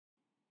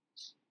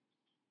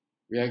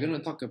We are going to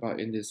talk about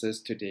indices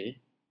today.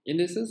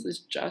 Indices is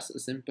just a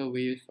simple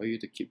way for you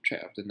to keep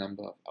track of the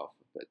number of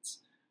alphabets.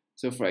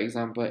 So for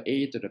example,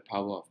 a to the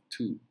power of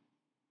 2.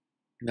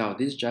 Now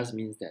this just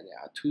means that there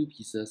are 2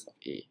 pieces of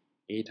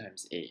a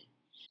times a.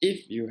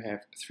 If you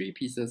have 3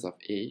 pieces of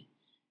a,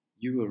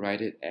 you will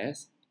write it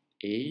as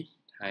a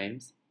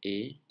times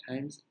a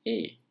times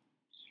a.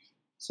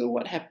 So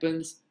what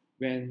happens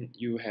when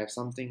you have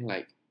something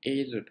like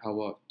a to the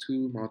power of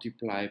 2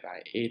 multiplied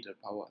by a to the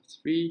power of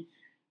 3?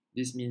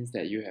 This means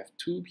that you have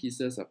 2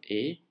 pieces of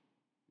a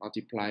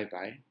multiplied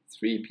by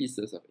 3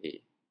 pieces of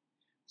a.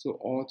 So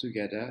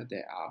altogether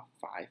there are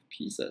 5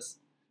 pieces.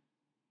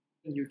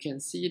 You can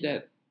see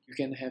that you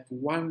can have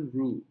one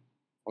rule,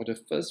 or the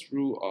first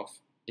rule of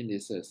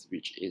indices,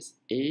 which is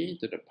a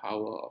to the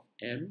power of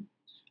m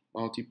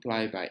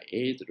multiplied by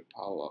a to the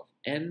power of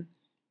n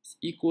is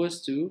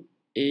equals to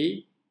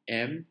a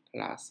m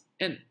plus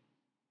n.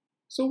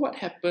 So what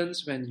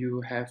happens when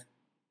you have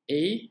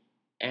a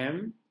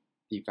m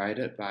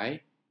divided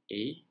by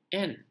a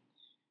n?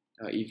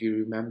 Now if you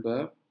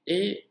remember,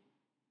 a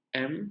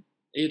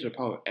to the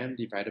power of m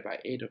divided by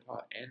a to the power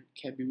of n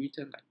can be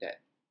written like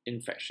that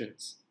in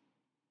fractions.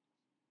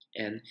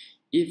 And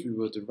if we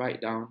were to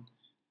write down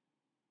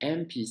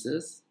m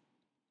pieces,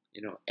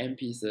 m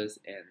pieces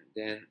and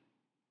then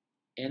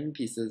n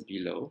pieces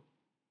below,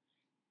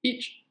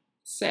 each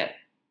set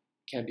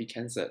can be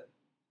cancelled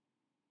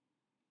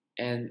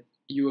and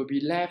you will be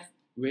left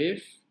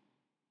with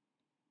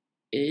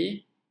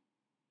a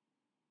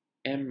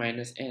m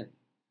minus n.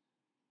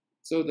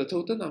 So the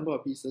total number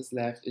of pieces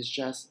left is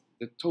just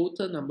the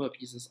total number of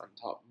pieces on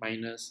top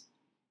minus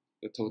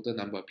the total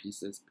number of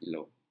pieces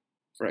below.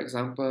 For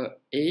example,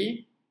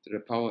 a to the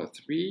power of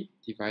 3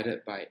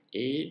 divided by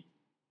a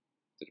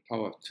to the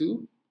power of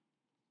 2.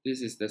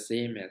 This is the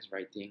same as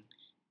writing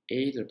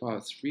a to the power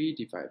of 3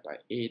 divided by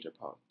a to the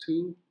power of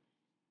 2.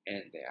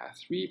 And there are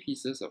 3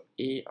 pieces of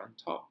a on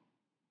top.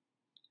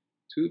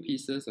 2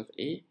 pieces of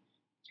a,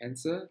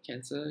 cancel,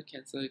 cancel,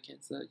 cancel,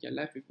 cancel. You're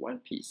left with 1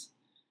 piece.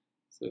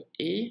 So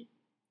a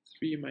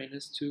 3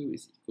 minus 2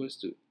 is equals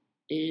to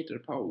a to the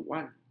power of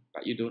 1,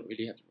 but you don't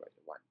really have to write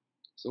the 1.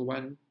 So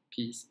 1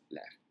 piece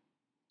left.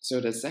 So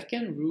the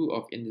second rule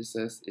of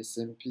indices is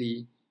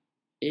simply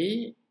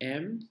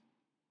am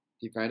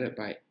divided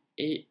by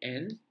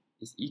an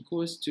is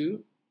equals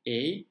to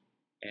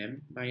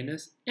am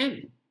minus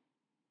n.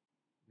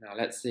 Now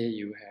let's say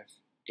you have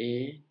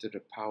a to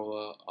the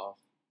power of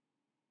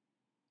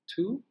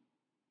 2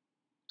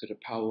 to the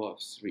power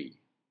of 3.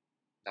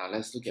 Now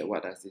let's look at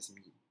what does this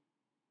mean.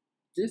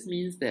 This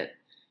means that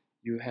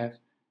you have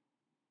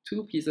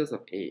 2 pieces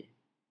of a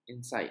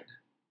inside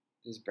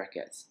these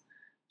brackets.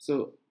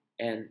 So,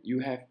 and you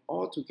have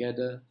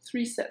altogether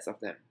 3 sets of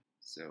them.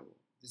 So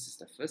this is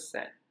the first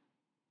set,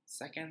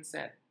 second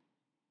set,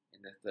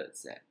 and the third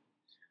set.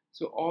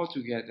 So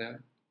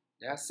altogether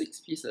there are 6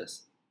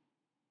 pieces.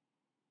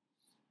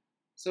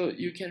 So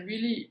you can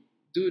really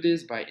do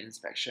this by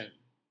inspection.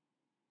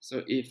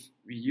 So if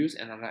we use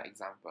another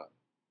example,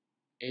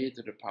 a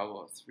to the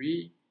power of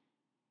 3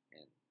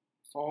 and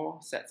 4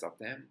 sets of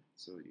them.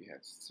 So you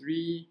have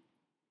 3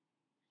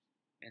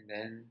 and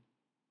then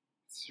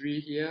 3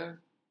 here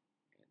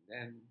and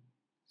then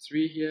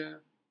 3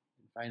 here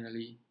and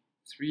finally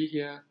 3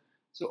 here.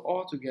 So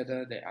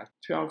altogether there are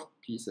 12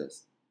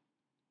 pieces.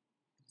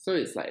 So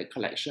it's like a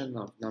collection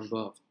of number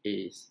of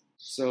a's.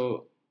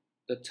 So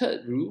the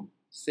third rule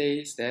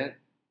says that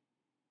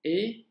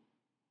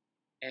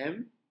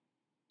am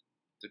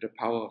to the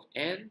power of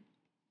n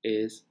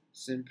is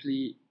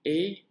simply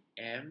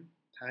am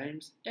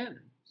times n.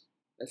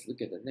 Let's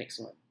look at the next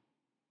one.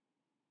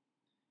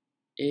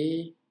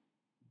 A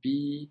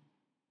b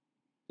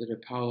to the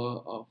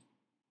power of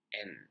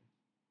n.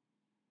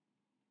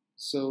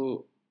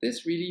 So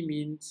this really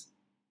means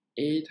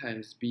a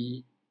times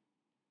b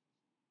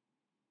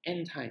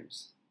n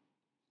times,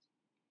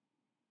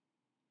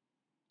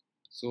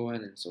 so on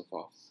and so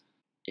forth.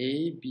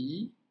 ab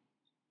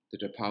to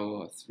the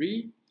power of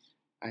 3,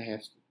 I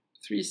have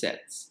 3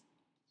 sets.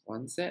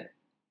 1 set,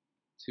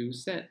 2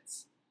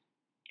 sets,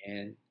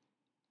 and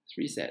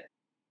 3 sets.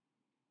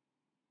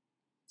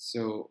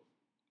 So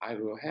I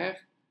will have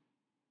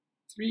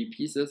 3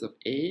 pieces of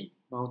a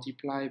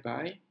multiplied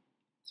by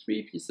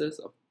 3 pieces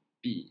of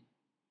b.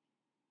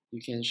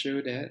 You can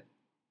show that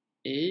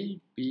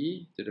ab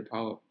to the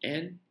power of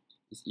n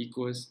is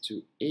equals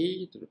to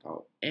a to the power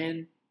of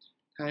n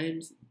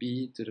times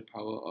b to the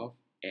power of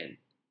n.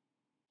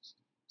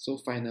 So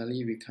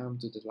finally we come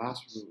to the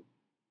last rule,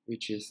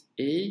 which is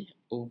a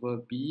over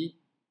b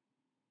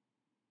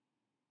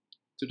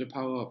to the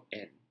power of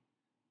n.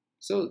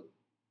 So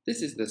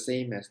this is the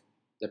same as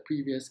the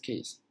previous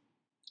case.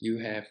 You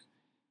have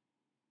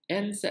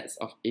n sets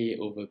of a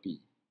over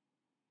b.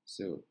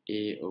 So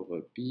a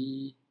over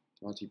b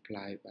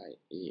multiplied by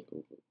a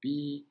over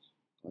b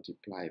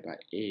multiplied by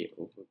a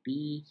over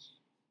b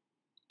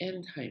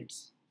n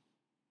times.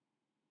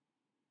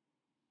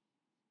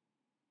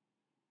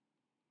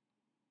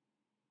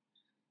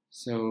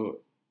 So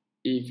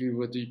if you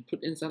were to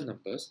put in some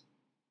numbers,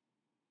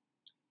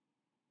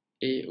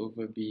 a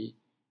over b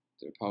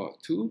to the power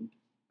of 2,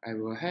 I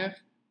will have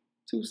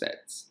 2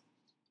 sets.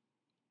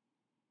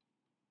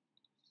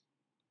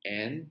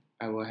 And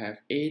I will have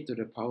a to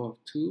the power of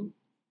 2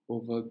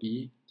 over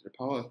b to the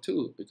power of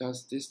 2,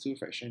 because this 2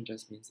 fraction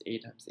just means a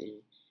times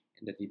a,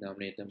 and the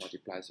denominator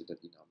multiplies with the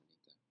denominator.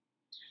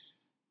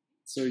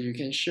 So you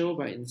can show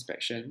by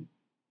inspection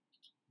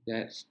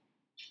that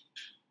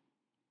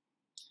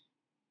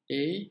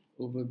a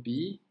over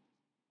b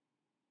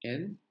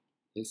n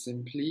is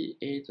simply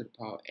a to the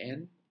power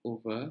n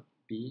over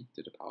b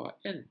to the power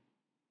n.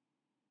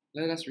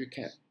 Let us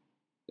recap.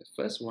 The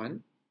first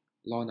one,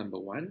 law number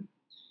 1,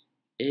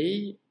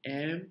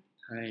 am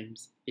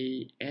times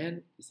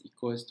an is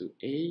equals to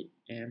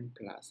am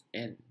plus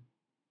n.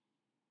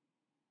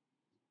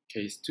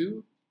 Case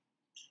 2,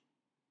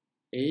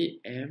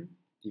 am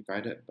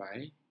divided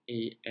by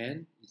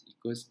an is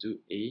equals to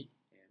am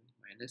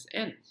minus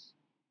n.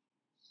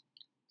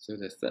 So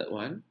the third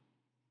one,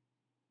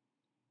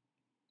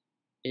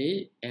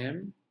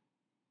 am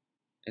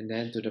and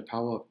then to the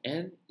power of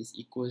n is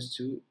equals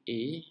to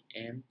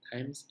am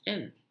times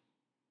n.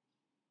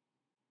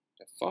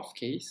 The fourth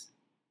case,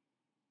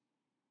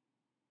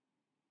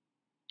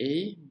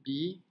 ab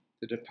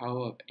to the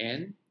power of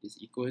n is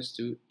equals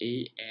to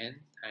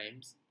an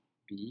times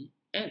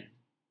bn.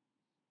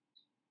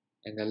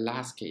 And the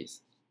last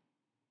case,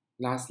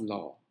 last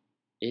law,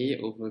 a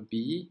over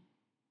b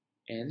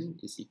n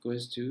is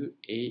equals to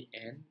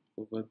an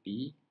over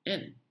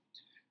bn.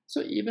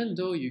 So even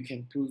though you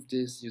can prove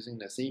this using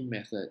the same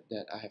method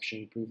that I have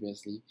shown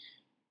previously,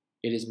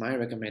 it is my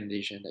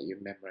recommendation that you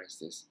memorize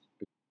this,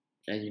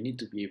 and you need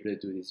to be able to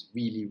do this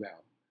really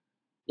well.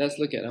 Let's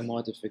look at a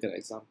more difficult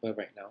example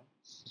right now.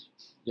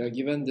 You're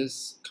given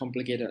this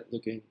complicated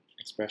looking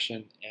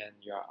expression and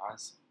you are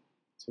asked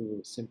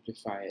to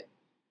simplify it.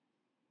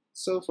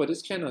 So for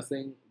this kind of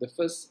thing, the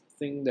first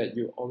thing that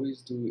you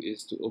always do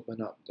is to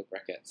open up the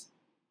brackets.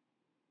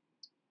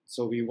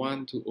 So we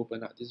want to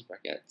open up these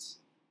brackets,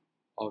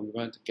 or we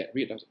want to get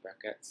rid of the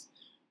brackets.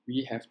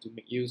 We have to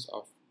make use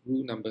of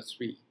rule number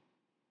 3.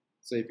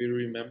 So if you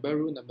remember,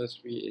 rule number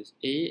 3 is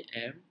a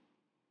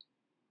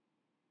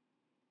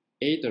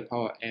to the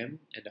power m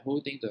and the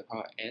whole thing to the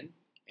power n,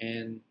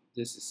 and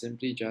this is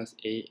simply just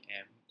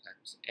am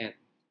times n.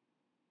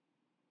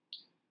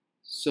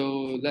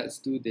 So let's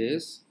do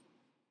this.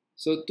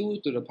 So 2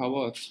 to the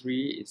power of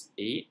 3 is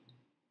 8.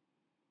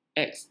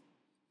 X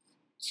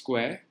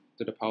squared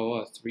to the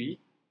power of 3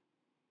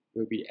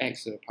 will be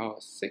x to the power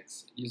of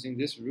 6 using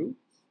this rule,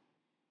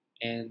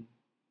 and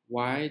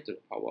y to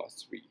the power of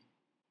 3.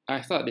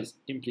 I thought it's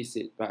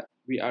implicit, but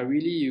we are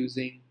really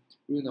using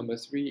rule number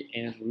 3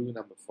 and rule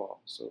number 4.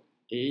 So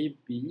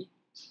ab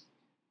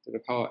to the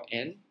power of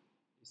n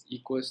is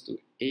equals to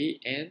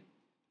an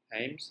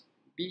times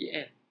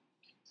bn.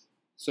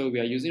 So we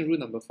are using rule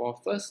number 4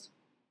 first,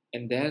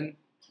 and then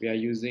we are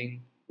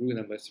using rule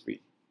number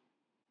 3.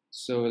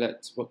 So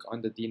let's work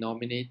on the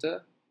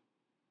denominator.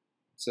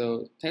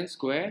 So 10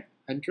 squared,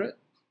 100,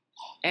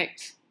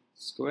 x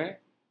squared,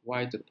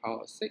 y to the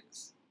power of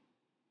 6,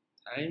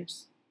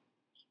 times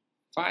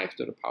 5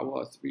 to the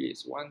power of 3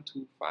 is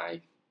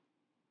 125,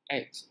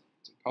 x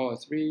to the power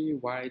of 3,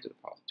 y to the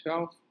power of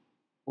 12,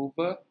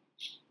 over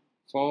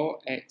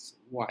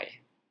 4xy.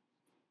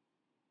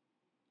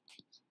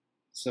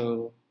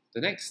 So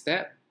the next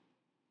step,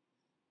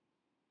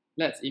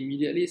 let's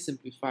immediately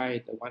simplify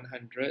the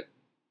 100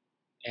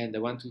 and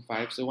the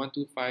 125. So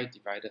 125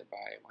 divided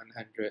by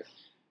 100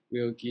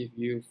 will give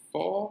you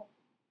 4,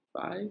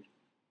 5.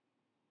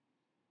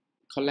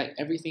 Collect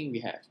everything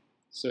we have.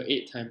 So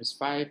 8 times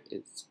 5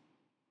 is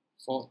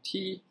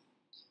 40.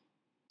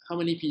 How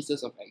many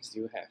pieces of x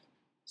do you have?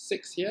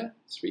 6 here,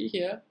 3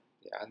 here.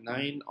 There are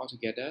 9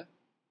 altogether.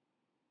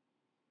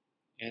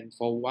 And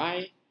for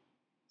y,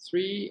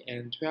 3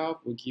 and 12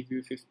 will give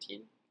you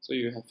 15. So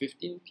you have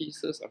 15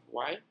 pieces of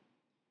y.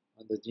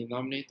 On the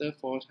denominator,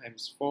 4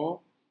 times 4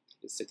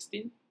 is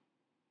 16.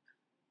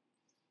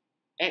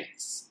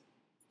 X,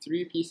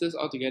 3 pieces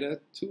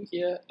altogether, 2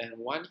 here and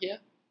 1 here.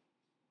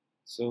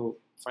 So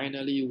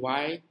finally,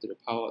 y to the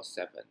power of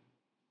 7.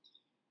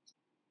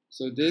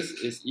 So this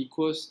is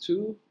equals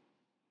to,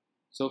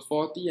 so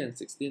 40 and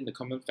 16, the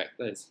common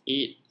factor is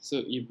 8.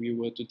 So if we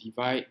were to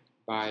divide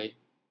by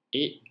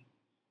 8,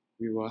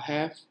 we will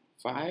have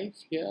 5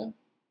 here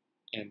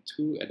and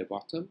 2 at the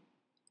bottom.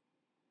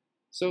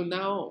 So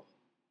now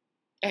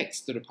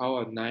x to the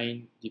power of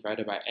 9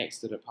 divided by x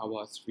to the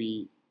power of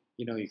 3,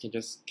 you can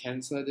just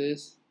cancel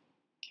this,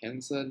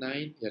 cancel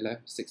 9, you're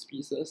left with 6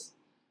 pieces.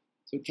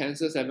 So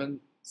cancel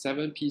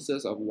 7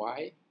 pieces of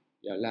y,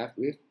 you're left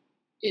with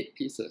 8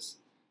 pieces.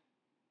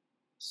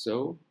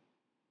 So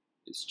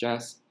it's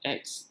just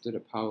x to the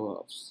power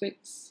of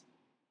 6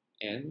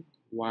 and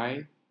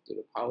y to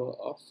the power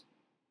of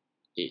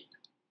 8.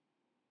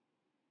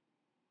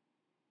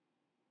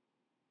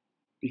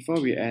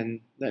 Before we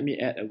end, let me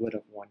add a word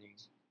of warning.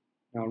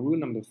 Now, rule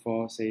number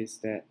 4 says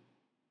that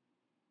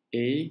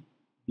a,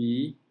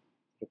 b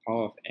to the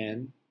power of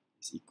n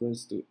is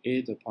equals to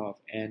a to the power of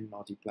n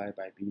multiplied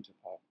by b to the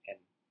power of n.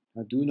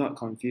 Now, do not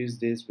confuse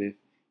this with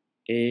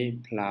a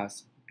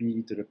plus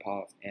b to the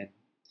power of n.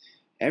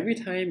 Every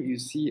time you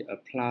see a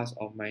plus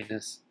or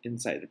minus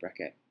inside the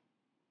bracket,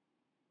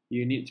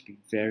 you need to be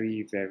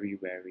very, very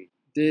wary.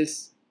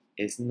 This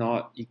is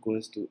not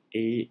equals to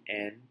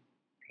an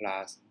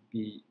plus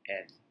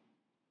bn.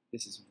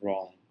 This is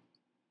wrong.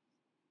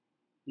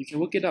 You can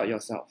work it out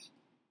yourself.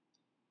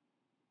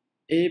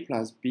 A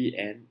plus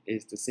bn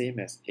is the same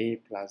as a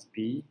plus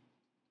b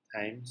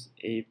times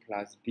a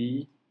plus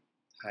b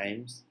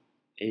times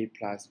a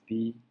plus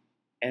b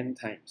n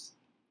times.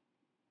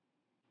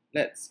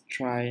 Let's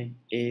try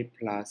a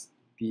plus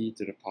b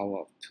to the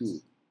power of 2.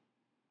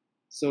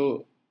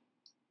 So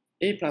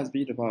a plus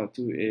b to the power of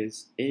 2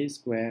 is a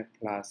squared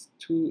plus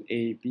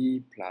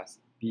 2ab plus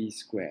b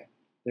squared.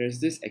 There's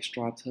this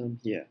extra term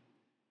here.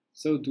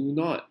 So do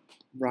not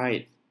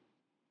write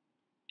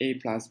a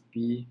plus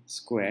b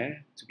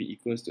squared to be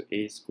equals to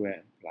a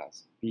squared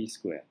plus b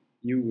squared.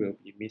 You will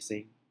be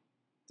missing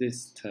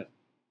this term.